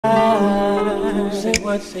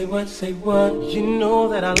say what? You know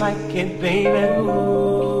that I like it, baby.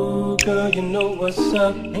 Ooh, girl, you know what's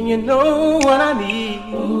up, and you know what I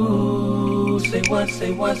need. Ooh, say what?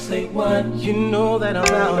 You know that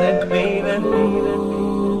I'm out it, baby.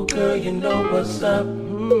 Ooh, girl, you know what's up.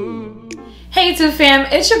 Hey YouTube fam,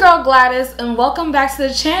 it's your girl Gwladys and welcome back to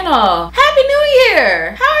the channel. Happy New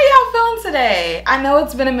Year! How are y'all feeling today? I know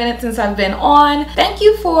it's been a minute since I've been on. Thank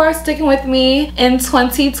you for sticking with me in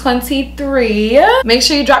 2023. Make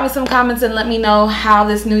sure you drop me some comments and let me know how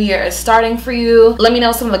this new year is starting for you. Let me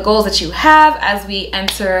know some of the goals that you have as we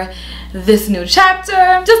enter this new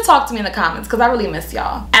chapter. Just talk to me in the comments because I really miss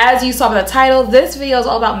y'all. As you saw by the title, this video is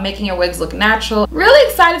all about making your wigs look natural. Really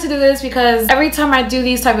excited to do this because every time I do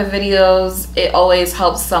these type of videos, it always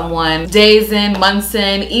helps someone. Days in, months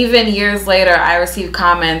in, even years later, I receive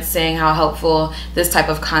comments saying how helpful this type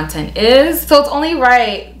of content is. So it's only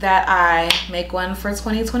right that I make one for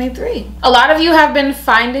 2023. A lot of you have been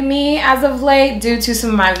finding me as of late due to some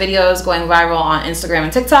of my videos going viral on Instagram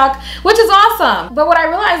and TikTok, which is awesome. But what I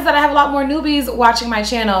realized is that I have a lot more newbies watching my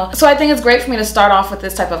channel, so I think it's great for me to start off with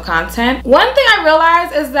this type of content. One thing I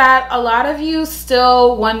realized is that a lot of you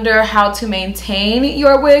still wonder how to maintain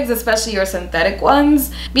your wigs, especially your synthetic ones,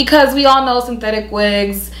 because we all know synthetic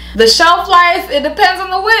wigs, the shelf life, it depends on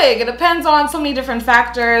the wig. It depends on so many different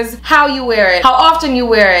factors: how you wear it, how often you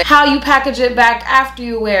wear it, how you package it back after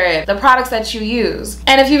you wear it, the products that you use.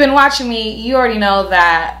 And if you've been watching me, you already know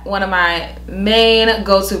that one of my main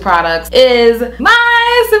go-to products is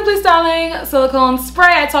my Simply Stylin silicone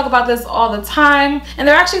spray. I talk about this all the time, and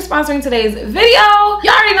they're actually sponsoring today's video. Y'all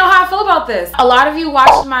already know how I feel about this. A lot of you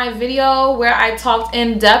watched my video where I talked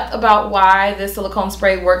in depth about why this silicone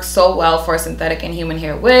spray works so well for synthetic and human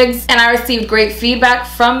hair wigs, and I received great feedback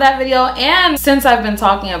from that video and since I've been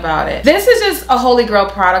talking about it. This is just a holy grail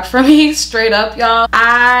product for me, straight up, y'all.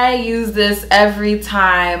 I use this every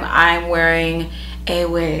time I'm wearing a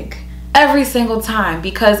wig. Every single time,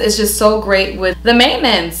 because it's just so great with the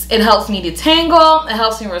maintenance. It helps me detangle, it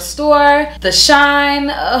helps me restore the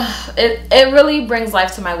shine. It really brings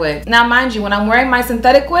life to my wigs. Now mind you, when I'm wearing my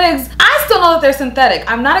synthetic wigs, I still know that they're synthetic.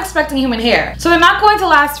 I'm not expecting human hair, so they're not going to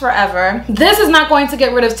last forever. This is not going to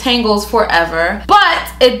get rid of tangles forever,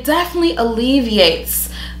 but it definitely alleviates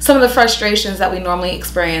some of the frustrations that we normally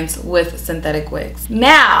experience with synthetic wigs.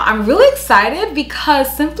 Now, I'm really excited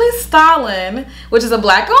because Simply Stylin, which is a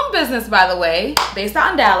Black-owned business, by the way, based out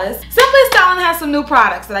in Dallas, Simply Stylin has some new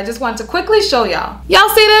products that I just want to quickly show y'all. Y'all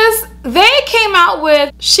see this? They came out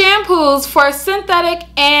with shampoos for synthetic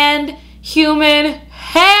and human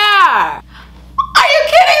hair. Are you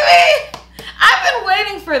kidding me? I've been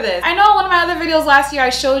waiting for this. I know one of my other videos last year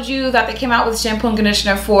I showed you that they came out with shampoo and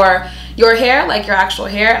conditioner for your hair, like your actual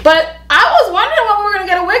hair. But I was wondering when we were gonna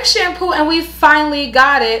get a wig shampoo, and we finally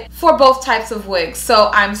got it for both types of wigs.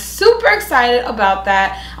 So I'm super excited about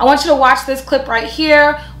that. I want you to watch this clip right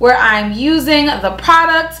here where I'm using the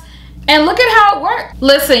product. And look at how it works.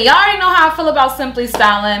 Listen, y'all already know how I feel about Simply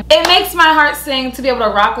Stylin. It makes my heart sing to be able to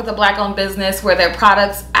rock with a Black-owned business where their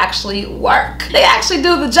products actually work. They actually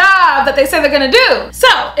do the job that they say they're gonna do.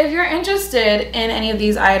 So if you're interested in any of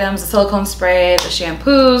these items, the silicone spray, the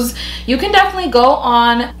shampoos, you can definitely go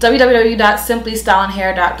on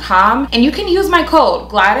www.simplystylinhairrr.com and you can use my code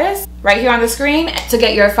Gwladys right here on the screen to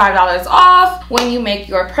get your $5 off when you make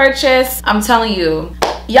your purchase. I'm telling you,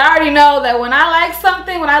 y'all already know that when I like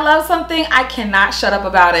something, when I love something, I cannot shut up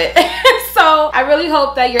about it. So I really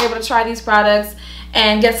hope that you're able to try these products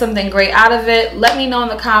and get something great out of it. Let me know in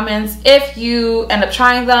the comments if you end up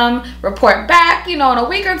trying them. Report back, you know, in a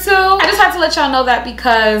week or two. I just had to let y'all know that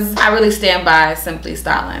because I really stand by Simply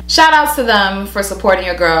Stylin. Shout outs to them for supporting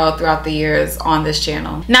your girl throughout the years on this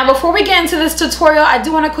channel. Now, before we get into this tutorial, I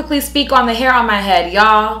do want to quickly speak on the hair on my head.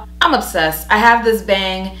 Y'all, I'm obsessed. I have this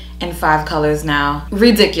bang in 5 colors now.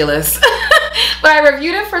 Ridiculous. But I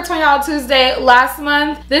reviewed it for $20 Tuesday last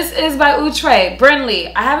month. This is by Outre,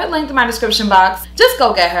 Brinley. I have it linked in my description box. Just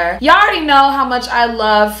go get her. Y'all already know how much I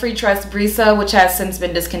love Free Trust Brisa, which has since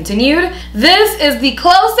been discontinued. This is the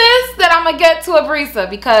closest that I'm gonna get to a Brisa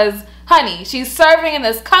because, honey, she's serving in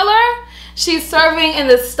this color. She's serving in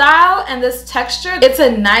this style and this texture. It's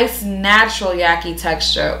a nice natural yaki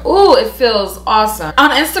texture. Ooh, it feels awesome.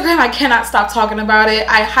 On Instagram, I cannot stop talking about it.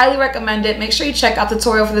 I highly recommend it. Make sure you check out the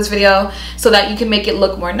tutorial for this video so that you can make it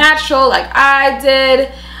look more natural like I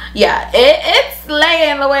did. Yeah, it's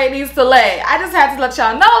laying the way it needs to lay. I just had to let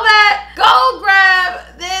y'all know that. Go grab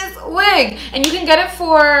this wig. And you can get it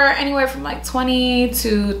for anywhere from like $20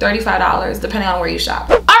 to $35 depending on where you shop.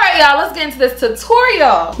 Alright y'all, let's get into this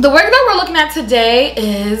tutorial. The wig that we're looking at today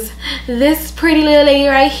is this pretty little lady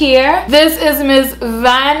right here. This is Miss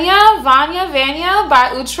Vanya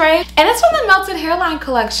by Outre, and it's from the Melted Hairline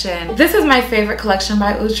collection. This is my favorite collection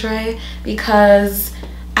by Outre because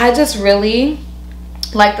I just really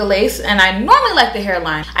like the lace, and I normally like the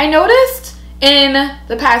hairline. I noticed in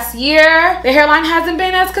the past year, the hairline hasn't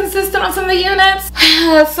been as consistent on some of the units.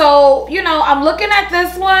 So, you know, I'm looking at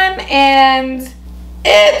this one and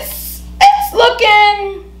it's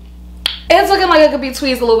looking like it could be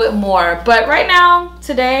tweezed a little bit more. But right now,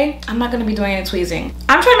 today, I'm not gonna be doing any tweezing.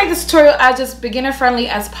 I'm trying to make this tutorial as just beginner friendly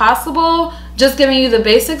as possible, just giving you the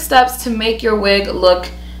basic steps to make your wig look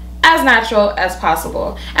as natural as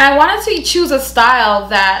possible. And I wanted to choose a style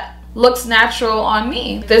that looks natural on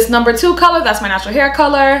me. This number 2 color, that's my natural hair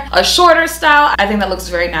color. A shorter style, I think that looks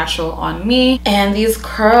very natural on me. And these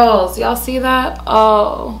curls, y'all see that?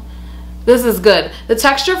 Oh, this is good. The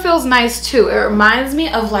texture feels nice too. It reminds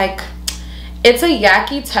me of like, it's a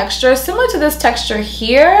yucky texture, similar to this texture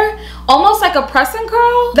here. Almost like a press and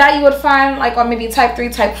curl that you would find like on maybe type 3,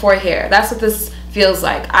 type 4 hair. That's what this feels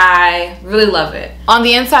like. I really love it. On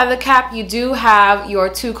the inside of the cap, you do have your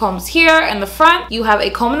 2 combs here in the front, you have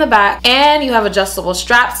a comb in the back, and you have adjustable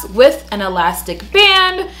straps with an elastic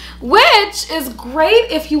band, which is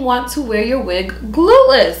great if you want to wear your wig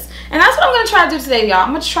glueless. And that's what I'm gonna try to do today, y'all.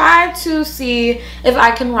 I'm gonna try to see if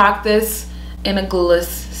I can rock this in a glueless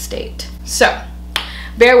state. So,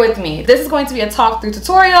 bear with me. This is going to be a talk through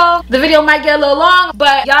tutorial. The video might get a little long,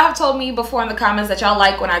 but y'all have told me before in the comments that y'all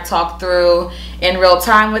like when I talk through in real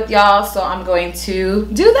time with y'all, so I'm going to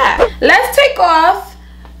do that. Let's take off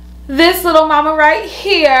this little mama right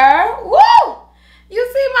here. Woo! You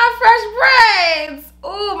see my fresh braids.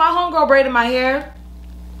 Ooh, my homegirl braided my hair,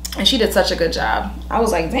 and she did such a good job. I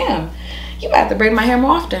was like, damn, you might have to braid my hair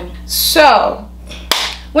more often. So,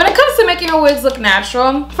 when it comes to making your wigs look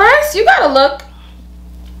natural, first you gotta look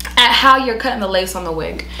at how you're cutting the lace on the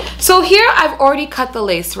wig. So here I've already cut the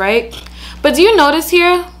lace, right? But do you notice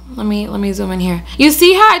here? Let me zoom in here. You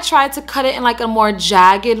see how I tried to cut it in like a more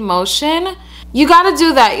jagged motion? You gotta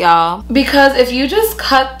do that, y'all, because if you just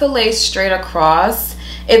cut the lace straight across,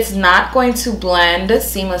 it's not going to blend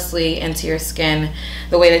seamlessly into your skin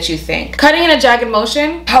the way that you think. Cutting in a jagged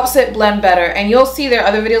motion helps it blend better, and you'll see there are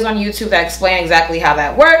other videos on YouTube that explain exactly how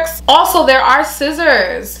that works. Also, there are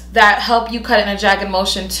scissors that help you cut it in a jagged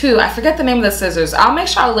motion too. I forget the name of the scissors. I'll make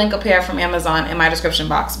sure I'll link a pair from Amazon in my description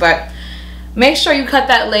box, but make sure you cut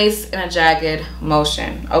that lace in a jagged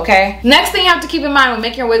motion, okay? Next thing you have to keep in mind when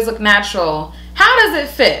making your wigs look natural, how does it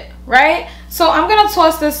fit, right? So I'm gonna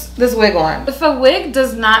toss this wig on. If a wig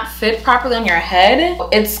does not fit properly on your head,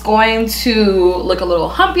 it's going to look a little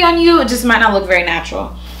humpy on you. It just might not look very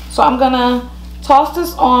natural. So I'm gonna toss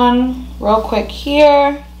this on real quick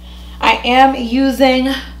here. I am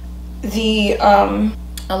using the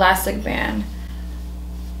elastic band.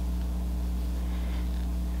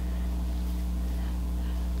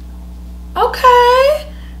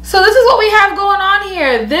 Okay, so this is what we have going on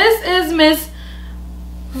here. This is Miss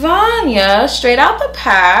Vanya straight out the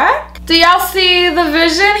pack. Do y'all see the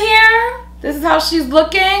vision here? This is how she's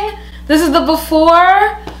looking. This is the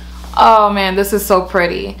before. Oh man, this is so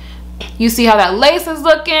pretty. You see how that lace is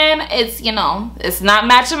looking? It's, you know, it's not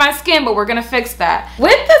matching my skin, but we're gonna fix that.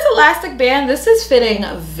 With this elastic band, this is fitting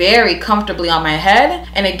very comfortably on my head,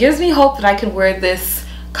 and it gives me hope that I can wear this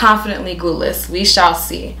confidently glueless. We shall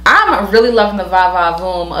see. I'm really loving the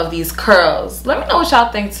va-va-voom of these curls. Let me know what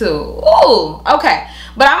y'all think too. Ooh, okay.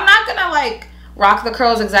 But I'm not gonna like rock the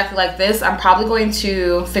curls exactly like this. I'm probably going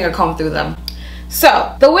to finger comb through them.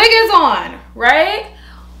 So the wig is on, right?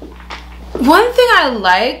 One thing I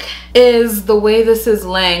like is the way this is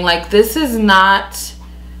laying. Like, this is not, it's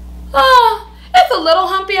a little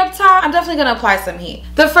humpy up top. I'm definitely gonna apply some heat.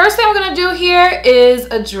 The first thing I'm gonna do here is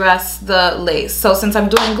address the lace. So since I'm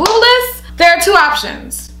doing glueless, there are 2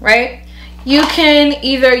 options, right? You can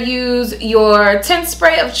either use your tint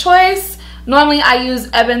spray of choice. Normally I use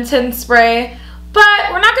Ebin tint spray,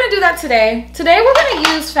 but we're not gonna do that today. Today we're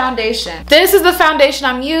gonna use foundation. This is the foundation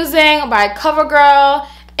I'm using by CoverGirl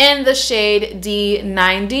in the shade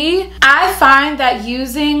D90. I find that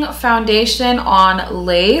using foundation on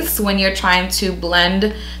lace when you're trying to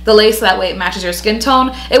blend the lace so that way it matches your skin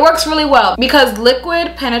tone, it works really well because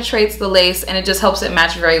liquid penetrates the lace and it just helps it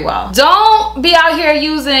match very well. Don't be out here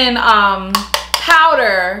using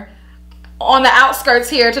powder on the outskirts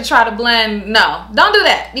here to try to blend. No, don't do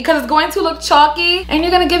that because it's going to look chalky and you're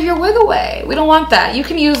gonna give your wig away. We don't want that. You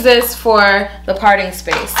can use this for the parting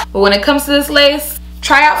space. But when it comes to this lace,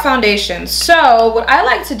 try out foundation. So what I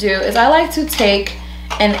like to do is I like to take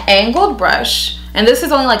an angled brush. And this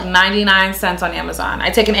is only like 99 cents on Amazon. I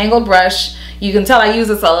take an angled brush. You can tell I use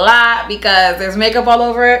this a lot because there's makeup all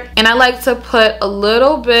over it. And I like to put a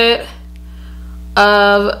little bit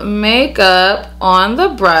of makeup on the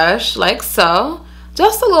brush like so.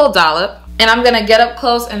 Just a little dollop. And I'm gonna get up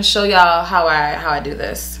close and show y'all how I do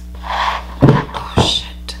this. Oh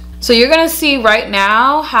shit. So you're gonna see right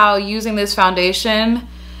now how using this foundation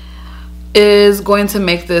is going to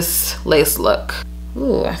make this lace look.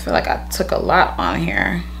 Ooh, I feel like I took a lot on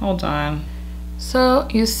here. Hold on. So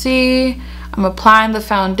you see, I'm applying the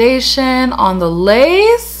foundation on the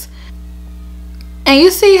lace. And you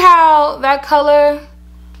see how that color,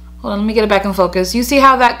 hold on, let me get it back in focus. You see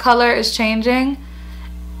how that color is changing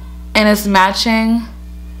and it's matching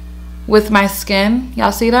with my skin?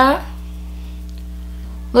 Y'all see that?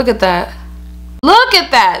 Look at that. Look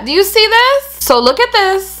at that. Do you see this? So look at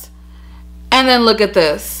this and then look at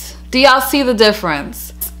this. Do y'all see the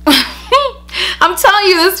difference? I'm telling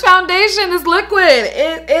you, this foundation is liquid.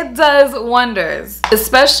 It does wonders.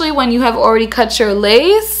 Especially when you have already cut your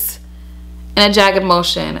lace in a jagged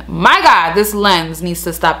motion. My God, this lens needs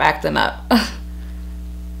to stop acting up.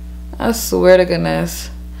 I swear to goodness.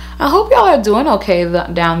 I hope y'all are doing okay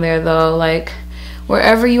down there though. Like,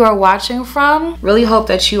 wherever you are watching from, really hope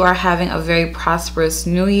that you are having a very prosperous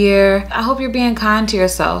new year. I hope you're being kind to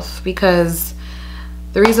yourself, because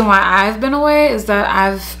the reason why I've been away is that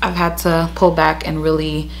I've had to pull back and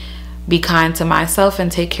really be kind to myself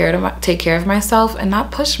and take care of myself and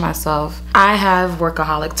not push myself. I have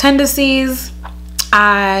workaholic tendencies.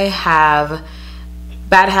 I have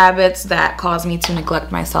bad habits that cause me to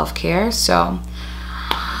neglect my self-care. So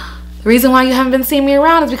the reason why you haven't been seeing me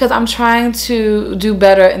around is because I'm trying to do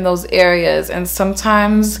better in those areas. And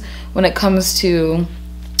sometimes when it comes to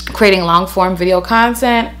creating long-form video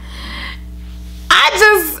content,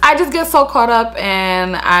 I just get so caught up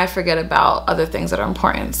and I forget about other things that are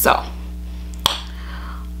important. So,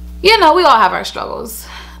 you know, we all have our struggles.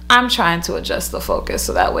 I'm trying to adjust the focus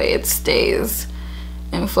so that way it stays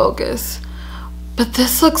in focus. But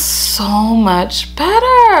this looks so much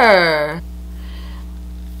better.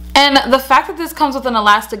 And the fact that this comes with an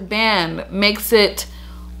elastic band makes it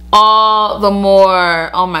all the more,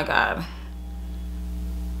 oh my God.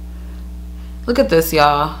 Look at this,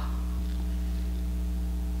 y'all.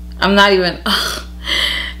 I'm not even, ugh.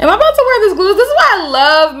 Am I about to wear this glue? This is why I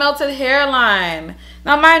love melted hairline.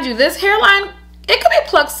 Now mind you, this hairline, it could be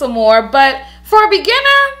plucked some more, but for a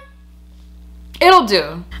beginner, it'll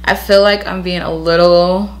do. I feel like I'm being a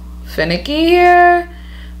little finicky here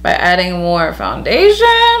by adding more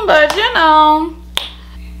foundation, but you know,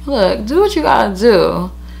 look, do what you gotta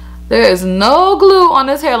do. There is no glue on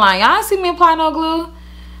this hairline. Y'all see me apply no glue?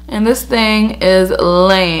 And this thing is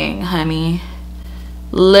laying, honey.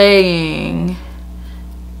 Laying.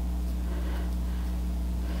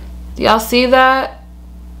 Do y'all see that?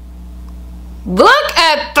 Look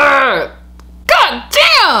at that! God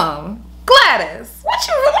damn! Gwladys, what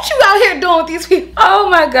you out here doing with these people? Oh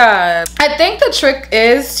my God. I think the trick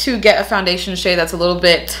is to get a foundation shade that's a little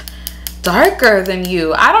bit darker than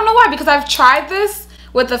you. I don't know why, because I've tried this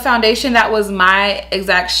with the foundation that was my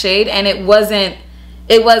exact shade and it wasn't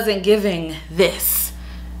giving this.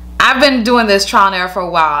 I've been doing this trial and error for a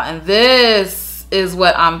while, and this is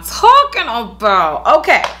what I'm talking about.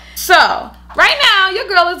 Okay, so right now your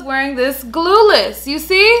girl is wearing this Glueless. You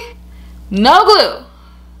see? No glue.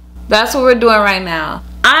 That's what we're doing right now.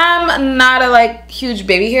 I'm not a like huge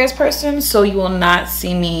baby hairs person, so you will not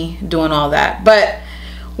see me doing all that. But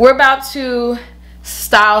we're about to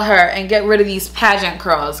style her and get rid of these pageant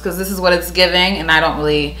curls, because this is what it's giving and I don't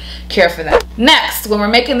really care for that. Next, when we're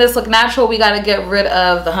making this look natural, we got to get rid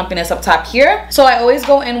of the humpiness up top here. So I always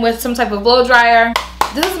go in with some type of blow dryer.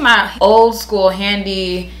 This is my old school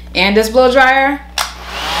handy Andis blow dryer.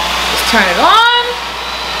 Just turn it on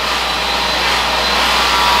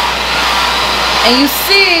and you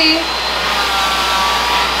see,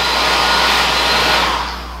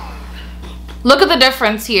 look at the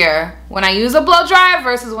difference here when I use a blow dryer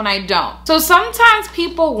versus when I don't. So sometimes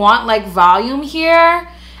people want like volume here,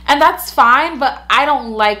 and that's fine, but I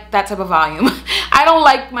don't like that type of volume. I don't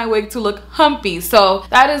like my wig to look humpy. So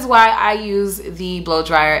that is why I use the blow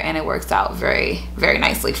dryer, and it works out very, very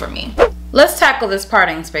nicely for me. Let's tackle this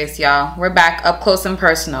parting space, y'all. We're back up close and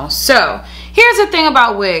personal. So here's the thing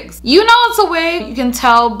about wigs. You know it's a wig. You can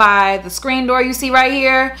tell by the screen door you see right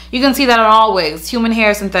here. You can see that on all wigs, human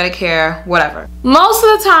hair, synthetic hair, whatever. Most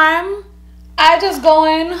of the time, I just go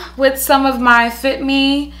in with some of my Fit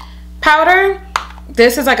Me powder.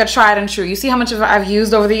 This is like a tried and true. You see how much of it I've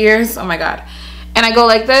used over the years? Oh my God. And I go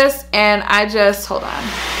like this and I just, hold on.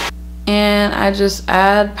 And I just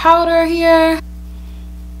add powder here.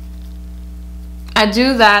 I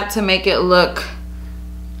do that to make it look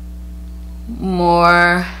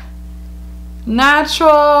more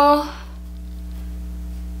natural.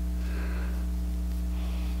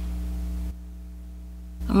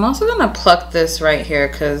 I'm also gonna pluck this right here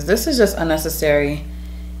because this is just unnecessary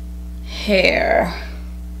hair.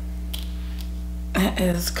 It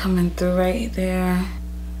is coming through right there.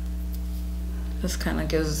 This kind of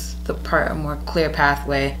gives the part a more clear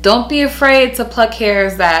pathway. Don't be afraid to pluck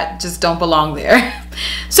hairs that just don't belong there.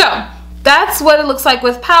 So that's what it looks like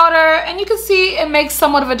with powder, and you can see it makes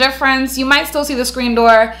somewhat of a difference. You might still see the screen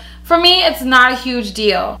door. For me, it's not a huge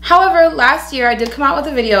deal. However, last year I did come out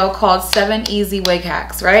with a video called 7 Easy Wig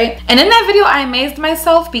Hacks, right? And in that video, I amazed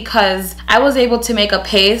myself because I was able to make a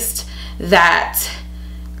paste that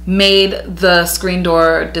made the screen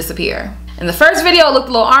door disappear. In the first video, it looked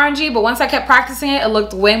a little orangey, but once I kept practicing it, it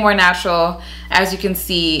looked way more natural, as you can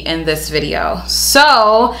see in this video.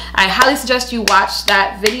 So I highly suggest you watch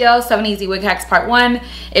that video, 7 Easy Wig Hacks Part 1,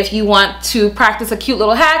 if you want to practice a cute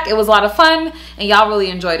little hack. It was a lot of fun, and y'all really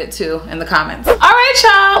enjoyed it too in the comments. All right,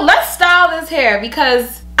 y'all, let's style this hair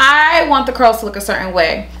because I want the curls to look a certain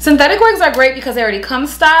way. Synthetic wigs are great because they already come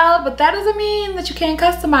styled, but that doesn't mean that you can't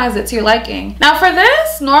customize it to your liking. Now for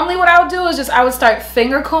this, normally what I would do is I would start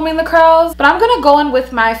finger combing the curls, but I'm gonna go in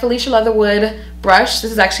with my Felicia Leatherwood brush.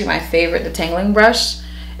 This is actually my favorite detangling brush.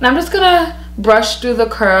 And I'm just gonna brush through the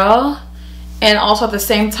curl and also at the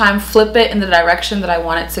same time flip it in the direction that I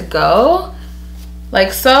want it to go.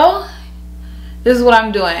 Like so. This is what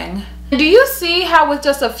I'm doing. Do you see how with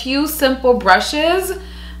just a few simple brushes,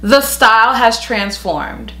 the style has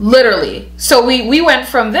transformed, literally. So we went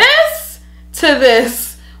from this to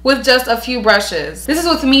this with just a few brushes. This is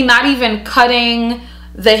with me not even cutting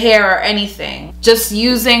the hair or anything, just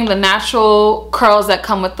using the natural curls that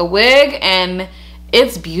come with the wig, and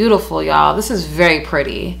it's beautiful, y'all. This is very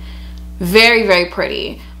pretty, very, very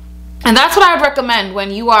pretty. And that's what I would recommend when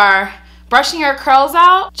you are brushing your curls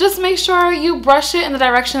out. Just make sure you brush it in the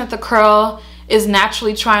direction that the curl is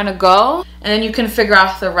naturally trying to go, and then you can figure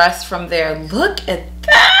out the rest from there. Look at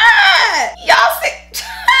that! Y'all see?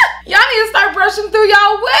 Y'all need to start brushing through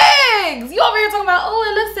y'all wigs. You over here talking about, oh,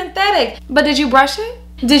 it looks synthetic. But did you brush it?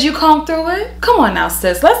 Did you comb through it? Come on now,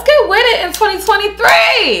 sis. Let's get with it in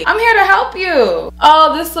 2023. I'm here to help you.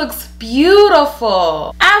 Oh, this looks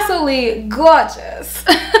beautiful. Absolutely gorgeous.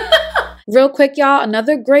 Real quick, y'all,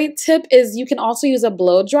 another great tip is you can also use a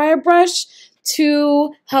blow dryer brush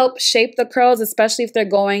to help shape the curls, especially if they're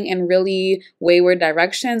going in really wayward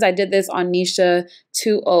directions. I did this on Nisha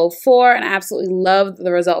 204 and I absolutely loved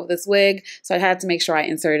the result of this wig, so I had to make sure I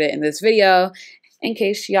inserted it in this video in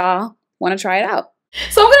case y'all want to try it out.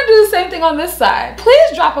 So I'm gonna do the same thing on this side.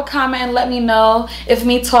 Please drop a comment and let me know if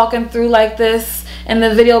me talking through like this and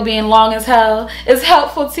the video being long as hell is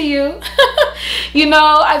helpful to you. You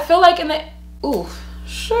know, I feel like in the, ooh,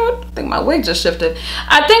 shit, I think my wig just shifted.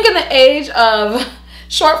 I think in the age of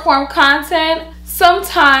short form content,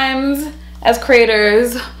 sometimes as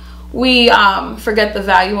creators, we forget the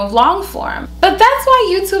value of long form. But that's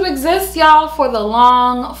why YouTube exists, y'all, for the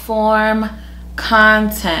long form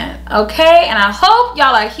content, okay? And I hope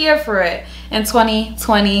y'all are here for it in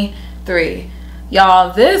 2023.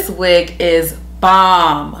 Y'all, this wig is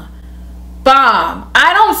bomb. Bomb.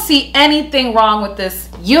 I don't see anything wrong with this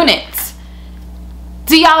unit.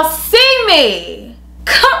 Do y'all see me?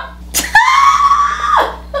 Come.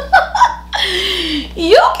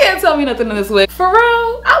 You can't tell me nothing in this wig. For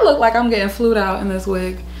real, I look like I'm getting flued out in this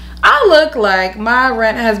wig. I look like my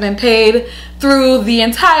rent has been paid through the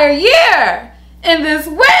entire year in this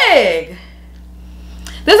wig.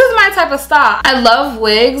 This is my type of style. I love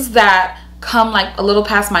wigs that come like a little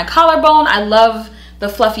past my collarbone. I love the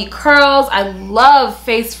fluffy curls. I love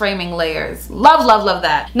face framing layers. Love, love, love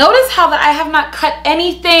that. Notice how that I have not cut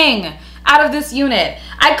anything out of this unit.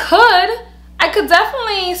 I could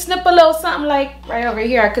definitely snip a little something like right over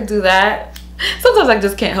here. I could do that. Sometimes I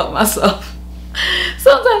just can't help myself.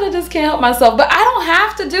 Sometimes I just can't help myself, but I don't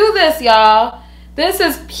have to do this, y'all. This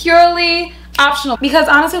is purely optional because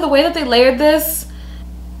honestly, the way that they layered this,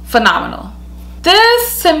 phenomenal.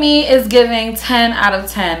 This to me is giving 10 out of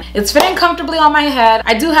 10. It's fitting comfortably on my head.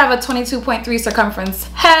 I do have a 22.3 circumference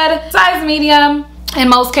head, size medium in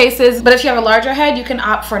most cases, but if you have a larger head, you can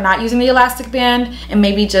opt for not using the elastic band and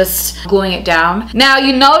maybe just gluing it down. Now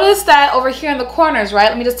you notice that over here in the corners, right?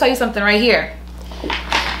 Let me just tell you something right here.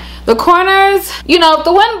 The corners, you know, if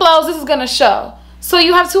the wind blows, this is gonna show. So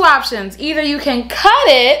you have two options. Either you can cut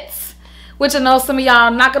it, which I know some of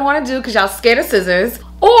y'all not gonna wanna do because y'all scared of scissors,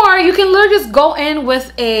 Or you can literally just go in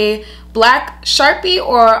with a black Sharpie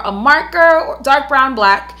or a marker, or dark brown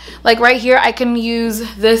black. Like right here, I can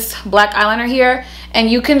use this black eyeliner here, and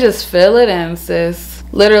you can just fill it in, sis.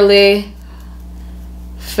 Literally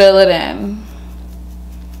fill it in.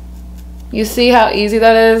 You see how easy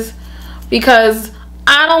that is? Because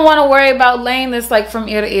I don't want to worry about laying this like from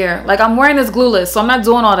ear to ear. Like, I'm wearing this Glueless, so I'm not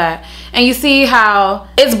doing all that. And you see how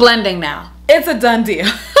it's blending now. It's a done deal.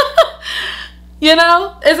 You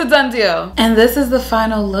know, it's a done deal. And this is the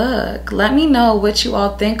final look. Let me know what you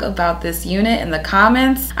all think about this unit in the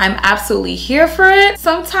comments. I'm absolutely here for it.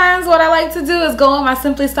 Sometimes what I like to do is go with my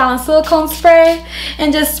Simply Stylin silicone spray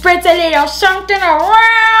and just spritz a little something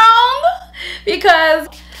around, because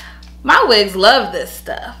my wigs love this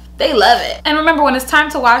stuff. They love it. And remember, when it's time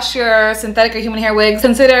to wash your synthetic or human hair wigs,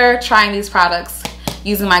 consider trying these products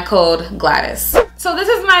using my code Gwladys. So this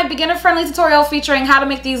is my beginner-friendly tutorial featuring how to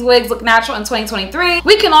make these wigs look natural in 2023.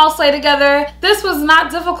 We can all slay together. This was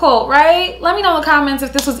not difficult, right? Let me know in the comments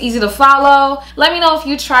if this was easy to follow. Let me know if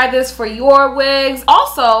you tried this for your wigs.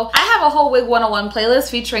 Also, I have a whole Wig 101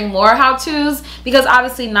 playlist featuring more how-tos, because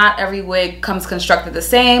obviously not every wig comes constructed the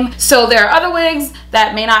same. So there are other wigs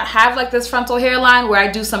that may not have like this frontal hairline where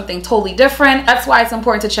I do something totally different. That's why it's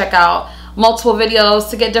important to check out multiple videos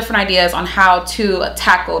to get different ideas on how to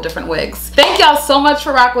tackle different wigs. Thank y'all so much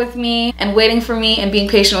for rocking with me and waiting for me and being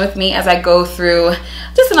patient with me as I go through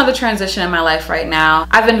just another transition in my life right now.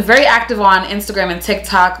 I've been very active on Instagram and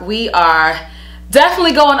TikTok. We are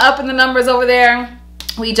definitely going up in the numbers over there.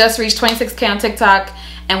 We just reached 26K on TikTok,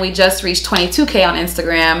 and we just reached 22K on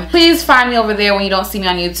Instagram. Please find me over there when you don't see me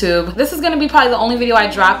on YouTube. This is gonna be probably the only video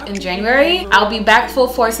I drop in January. I'll be back full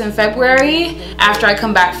force in February after I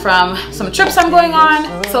come back from some trips I'm going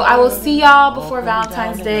on. So I will see y'all before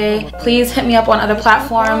Valentine's Day. Please hit me up on other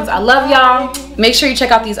platforms. I love y'all. Make sure you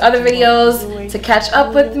check out these other videos to catch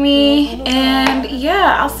up with me. And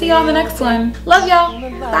yeah, I'll see y'all in the next one. Love y'all.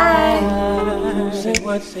 Bye. Say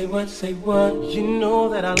what, say what, say what. You know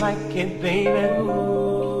that I like it, baby.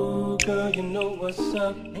 Ooh, girl, you know what's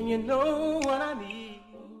up, and you know what I need.